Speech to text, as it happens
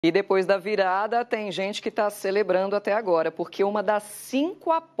E depois da virada, tem gente que está celebrando até agora, porque uma das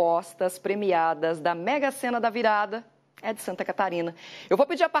 5 apostas premiadas da Mega Sena da Virada é de Santa Catarina. Eu vou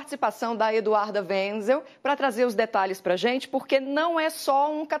pedir a participação da Eduarda Wenzel para trazer os detalhes para a gente, porque não é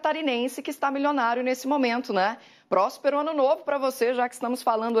só um catarinense que está milionário nesse momento, né? Próspero ano novo para você, já que estamos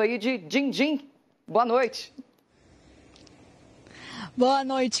falando aí de din-din. Boa noite. Boa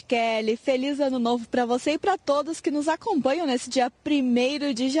noite, Kelly. Feliz ano novo para você e para todos que nos acompanham nesse dia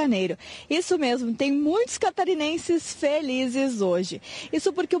 1º de janeiro. Isso mesmo, tem muitos catarinenses felizes hoje.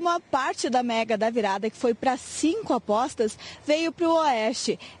 Isso porque uma parte da Mega da Virada, que foi para 5 apostas, veio para o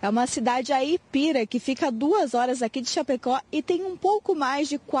Oeste. É uma cidade, a Ipira, que fica a 2 horas aqui de Chapecó e tem um pouco mais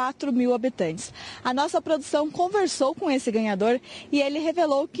de 4.000 habitantes. A nossa produção conversou com esse ganhador e ele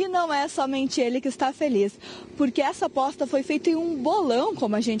revelou que não é somente ele que está feliz, porque essa aposta foi feita em um bolão,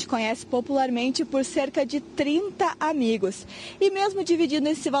 como a gente conhece popularmente, por cerca de 30 amigos. E mesmo dividindo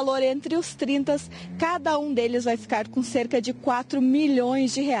esse valor entre os 30, cada um deles vai ficar com cerca de 4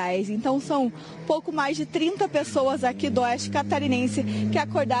 milhões de reais. Então são pouco mais de 30 pessoas aqui do Oeste catarinense que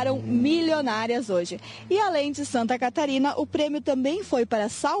acordaram milionárias hoje. E além de Santa Catarina, o prêmio também foi para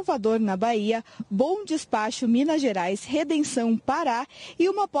Salvador, na Bahia, Bom Despacho, Minas Gerais, Redenção, Pará e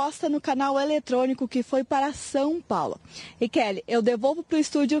uma aposta no canal eletrônico que foi para São Paulo. E Kelly, eu devolvo para o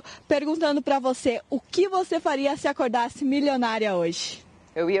estúdio perguntando para você o que você faria se acordasse milionária hoje.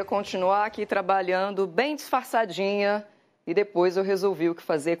 Eu ia continuar aqui trabalhando bem disfarçadinha e depois eu resolvi o que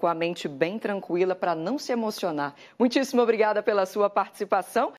fazer com a mente bem tranquila para não se emocionar. Muitíssimo obrigada pela sua participação.